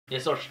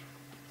Yes, sir.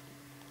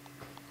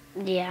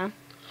 Yeah.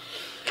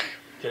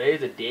 Today is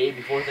the day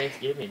before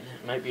Thanksgiving.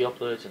 It might be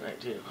uploaded tonight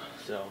too.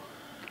 So,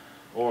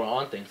 or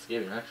on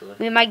Thanksgiving actually.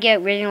 We might get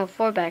Original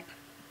 4 back.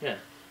 Yeah.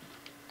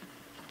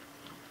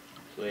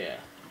 So yeah,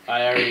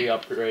 I already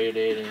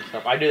upgraded and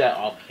stuff. I do that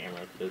off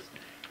camera because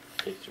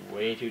it takes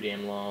way too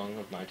damn long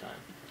of my time.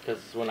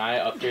 Because when I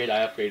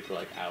upgrade for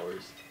like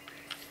hours.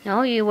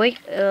 No, you wait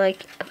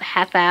like a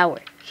half hour.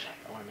 Shut up,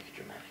 I want to make it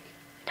dramatic.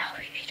 No,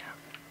 you don't.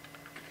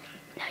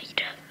 No, you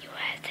don't. You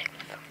want to take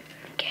my phone.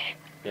 Okay.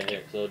 Yeah,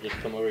 so just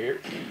come over here.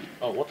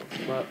 Oh, what the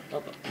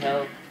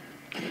hell?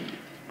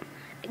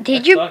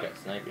 Did I you? suck at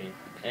sniping.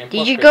 And Did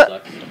plus you Chris go-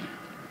 sucks.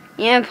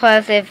 Yeah.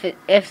 Plus,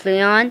 if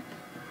Leon,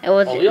 it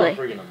was Oh, Leon's like,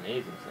 freaking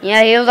amazing.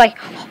 yeah, he was like,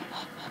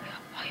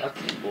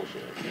 That's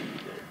bullshit.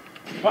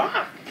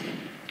 Fuck!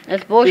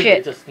 that's Dude, bullshit.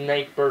 it's a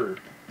sniper.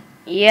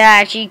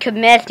 Yeah, she could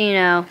miss, you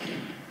know.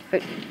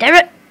 But, damn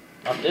it!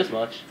 Not this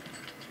much.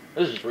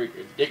 This is just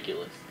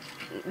ridiculous.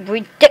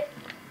 Ridiculous.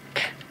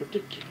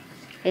 Ridiculous.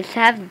 Let's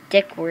have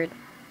dick word.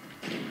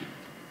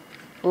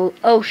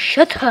 Oh,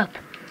 shut up.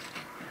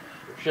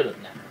 Should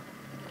have never.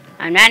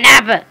 I'm not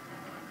Nappa.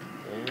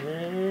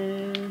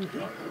 And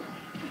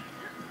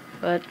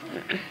But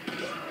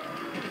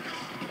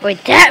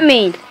wait, that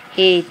means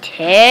he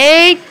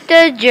take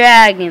the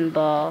Dragon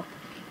Ball.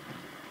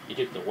 you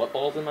took the what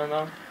balls in my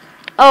mouth?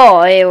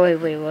 Oh, wait,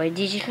 what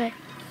did you say?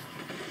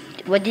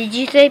 What did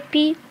you say,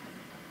 Pete?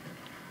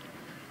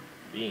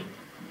 Bean.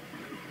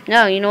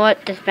 No, you know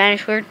what? The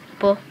Spanish word,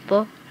 bull.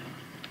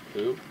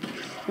 Who?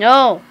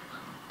 No,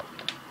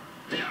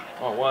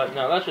 Oh, what?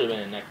 No, that should have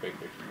been a neck breaker.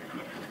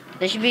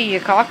 that should be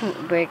your cock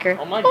breaker.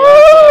 Oh my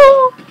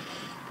god.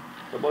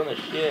 They're blowing the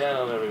shit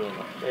out of everyone in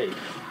the face.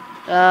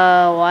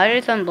 Why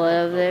there's some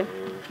blood over there?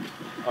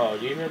 Oh,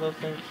 do you hear those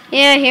things?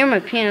 Yeah, I hear my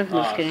penis.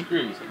 I'm just kidding. Screw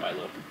you,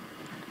 Milo.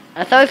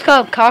 I thought it's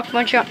called Cock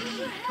Puncher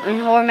in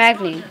Horror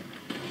Magazine.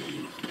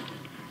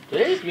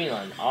 Today's being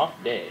an off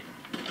day.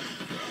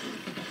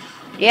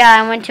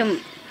 Yeah, I went to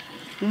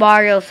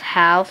Mario's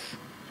house.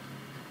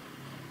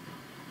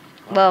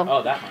 Well,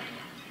 Oh, that one.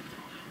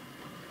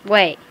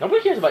 wait.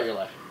 Nobody cares about your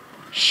life.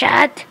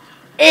 Shut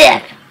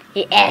up.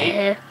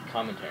 Yeah.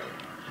 Commentary.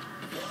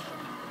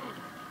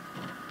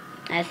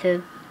 I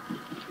said,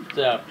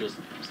 So, just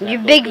snap your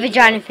those big bitches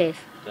vagina up, face.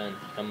 Then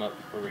come up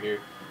over here.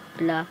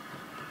 Blah.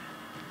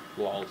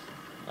 Walls.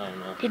 I don't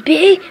know. The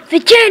big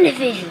vagina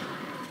face.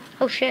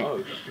 Oh shit.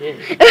 Oh, shit.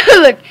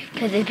 Look,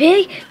 cause the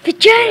big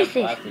vagina Yeah, face.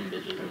 blasting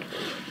bitches in the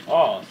face.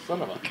 Oh,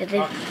 son of a Cause it's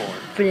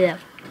cockporn.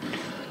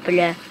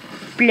 blah,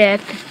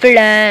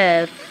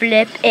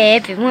 flip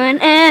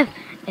everyone off.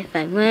 If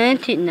I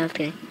want to, no, I'm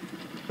kidding.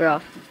 We're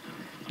off.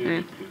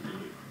 Cut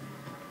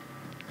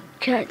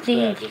Yeah,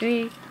 these just-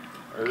 three.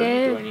 Herb? Go.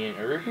 Do I need an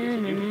herb? Yes, I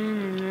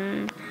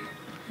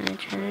do. I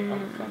try.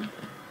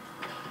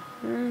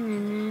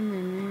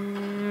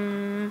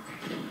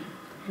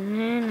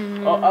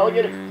 Oh,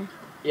 alligator.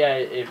 Yeah,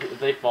 if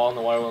they fall in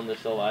the water when they're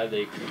still alive,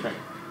 they can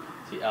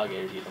see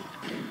alligators eat them.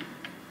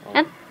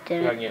 God See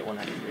damn if I it. can get one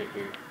right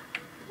here.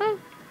 Oh.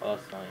 Oh,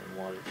 that's not in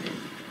water.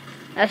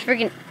 That's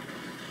freaking.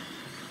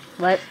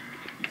 What?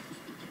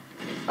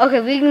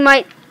 Okay, we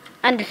might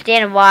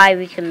understand why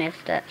we can miss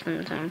that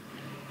sometime.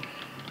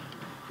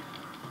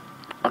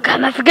 Oh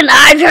god, my freaking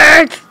eyes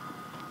hurt!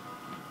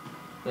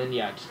 Then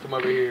yeah, just come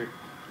over here.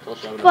 Till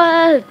show it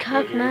What?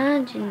 Cock here.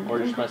 imagine. Or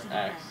just press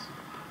X.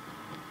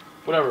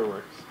 Whatever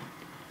works.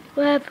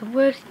 Whatever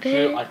works, I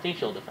babe. think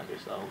she'll defend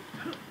herself.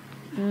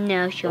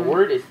 No, The she'll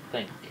word is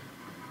think.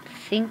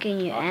 think in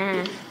your not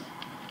ass. do.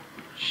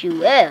 She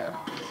will.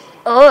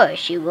 Or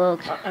she will.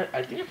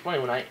 I think it's funny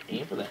when I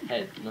aim for the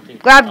head, nothing.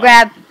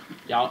 Grab.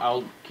 Yeah,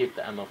 I'll keep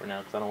the ammo for now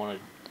because I don't want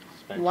to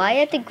spend. Why too you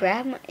have much to time.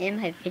 grab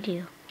in my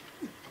video?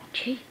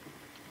 Gee.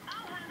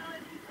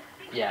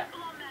 Yeah.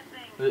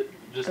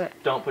 Just Good.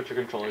 don't put your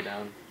controller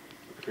down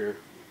if you're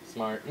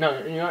smart. No,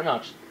 you know what? No,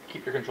 just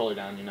keep your controller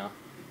down. You know,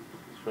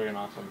 it's freaking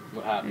awesome.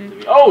 What happened to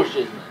me? Oh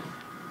shit! Man.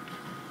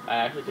 I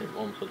actually did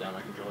almost put down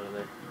my controller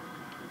there.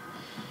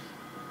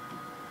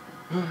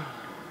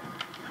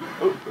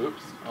 Oh,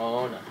 oops.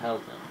 Oh no,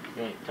 hell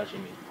no! You ain't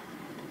touching me.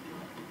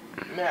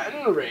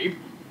 Man, rape.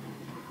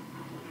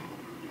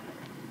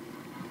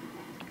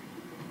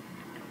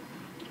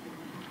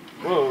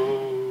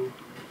 Whoa.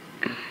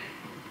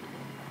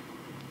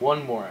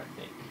 One more, I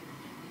think.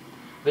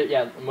 But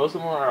yeah, most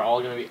of them are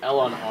all going to be L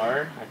on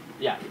R.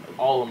 Yeah,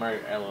 all of them are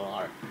L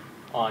on R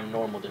on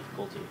normal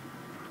difficulty.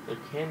 There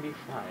can be 5,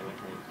 I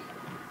think.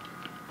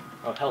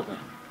 Oh, hell no.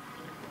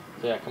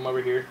 So yeah, come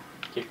over here,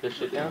 kick this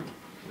shit down,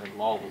 and then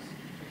lols.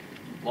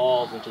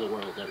 Lols into the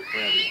world for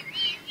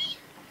everyone.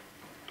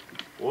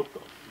 What the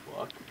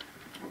fuck?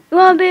 You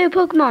want to be a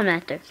Pokemon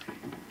master?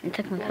 And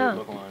take my One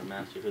code. Pokemon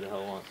Master, who the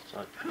hell wants to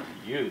talk to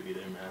you to be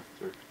their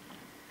master?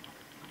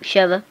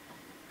 Shiva.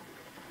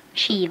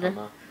 Shiva.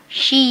 Emma.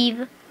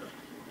 Shiva.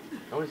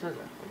 Nobody says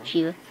that. Emma.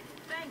 Shiva.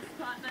 Thanks,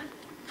 partner.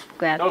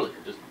 Grab. Totally,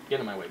 just get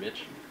in my way,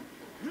 bitch.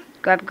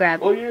 Grab.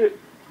 Oh yeah.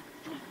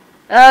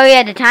 Oh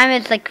yeah, the time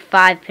is like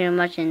 5 pretty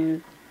much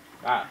in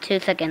Ah, 2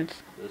 seconds.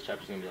 this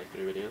chapter's gonna be like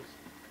 3 videos.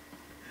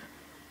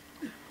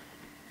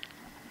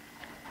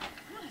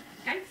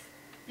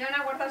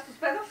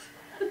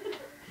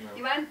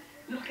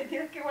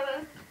 tienes que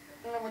guardar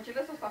en la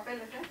mochila esos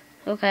papeles,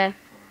 ¿eh? Okay.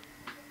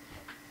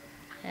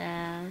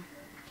 Yeah.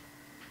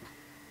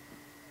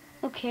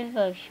 Okay,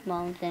 there's a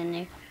small ones in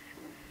there.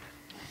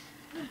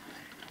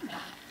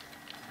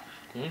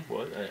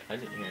 What? I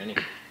didn't hear any.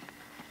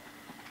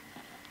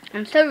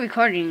 I'm still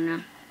recording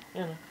now.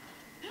 Yeah, no.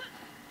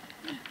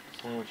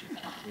 It's only when she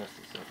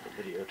messes up the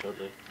video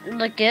totally.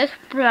 Like this.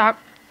 Block.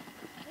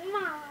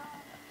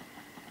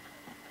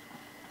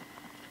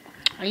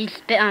 You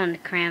spit on the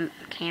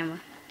camera.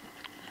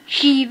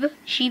 Shiva.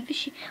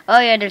 Oh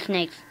yeah, there's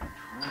snakes.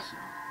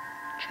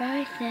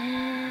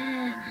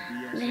 Tricep.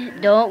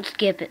 Don't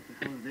skip it.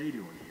 What are they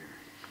doing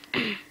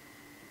here?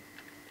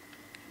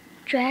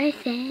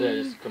 Tricep. Did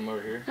I just come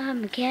over here? Oh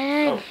my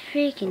god, it's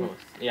freaking. Oh,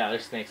 yeah,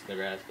 there's snakes in the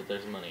grass, but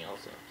there's money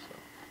also.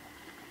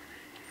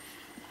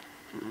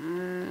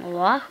 So.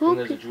 Wahoo. And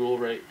there's a jewel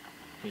right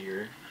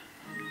here.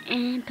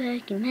 And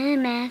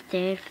Pokemon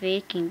Master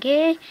freaking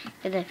good.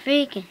 Cause I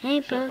freaking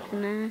hate Shut up.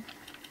 Pokemon.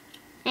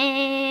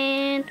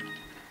 And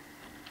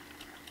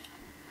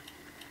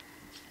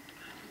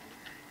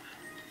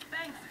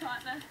Thanks,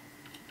 partner.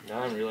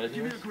 Now I'm realizing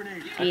Give me this. a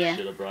grenade. I Yeah.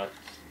 should have brought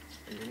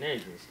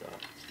grenades and stuff.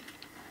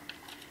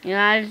 you know,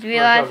 I just Or I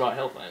realized about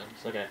health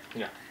items. Okay,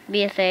 yeah.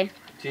 BSA.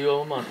 2 of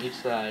them on each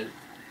side.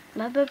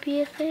 What about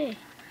BSA?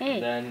 Hey.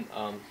 Then,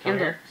 come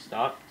Handle. here.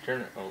 Stop.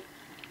 Turn. Oh,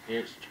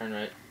 here's turn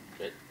right.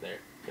 Right there.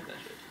 Get that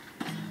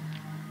shit.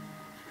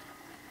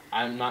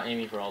 I'm not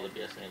aiming for all the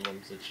BS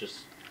emblems. It's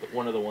just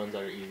one of the ones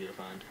that are easy to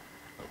find.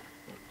 Oh,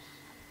 oops.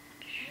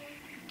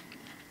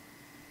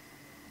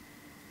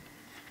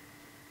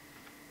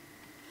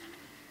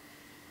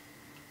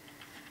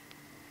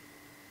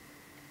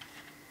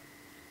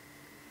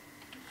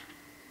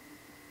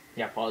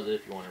 Yeah, pause it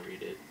if you want to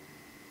read it.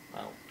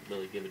 I don't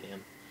really give a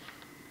damn.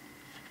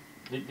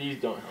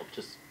 These don't help.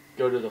 Just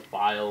go to the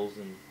files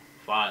in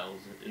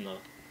the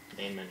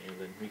main menu,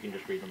 then you can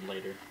just read them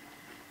later.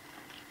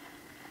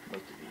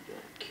 Most of you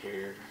don't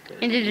care. but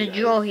And there's you a guys-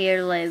 jewel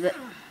here, like, but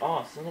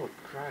Oh, son of a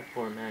crack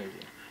for a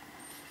magazine.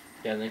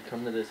 Yeah, and then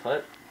come to this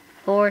hut.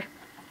 4.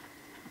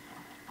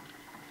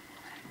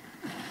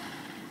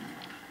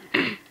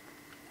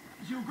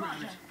 You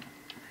grab it.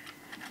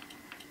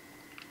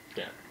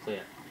 Yeah, so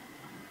yeah.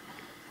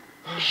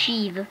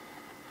 Shiva.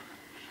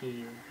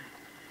 Here.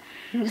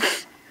 Dude,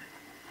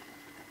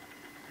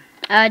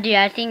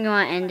 I think I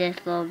want to end this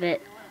a little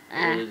bit.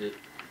 What is it?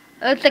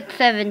 It's like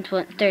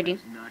 7:30.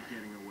 It's not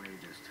getting away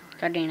this time.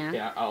 30 now.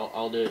 Yeah,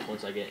 I'll do it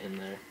once I get in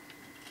there.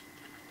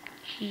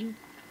 Shiva.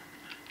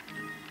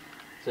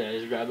 So yeah,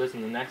 just grab this,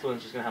 and the next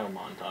one's just gonna have a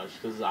montage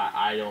because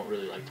I don't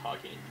really like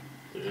talking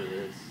through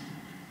this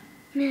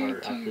or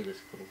after this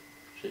little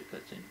shit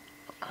cutscene.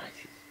 Oh god.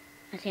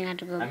 I think I have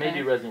to go I back. may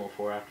do Resident Evil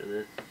 4 after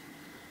this.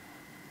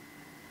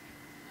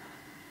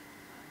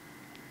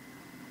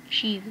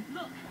 Shiva.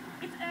 Look,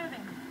 it's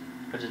Irving.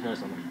 I just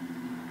noticed something.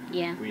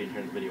 Yeah. We didn't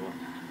turn the video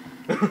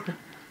off.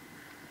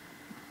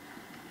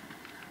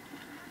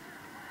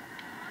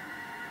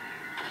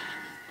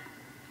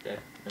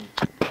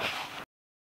 Okay.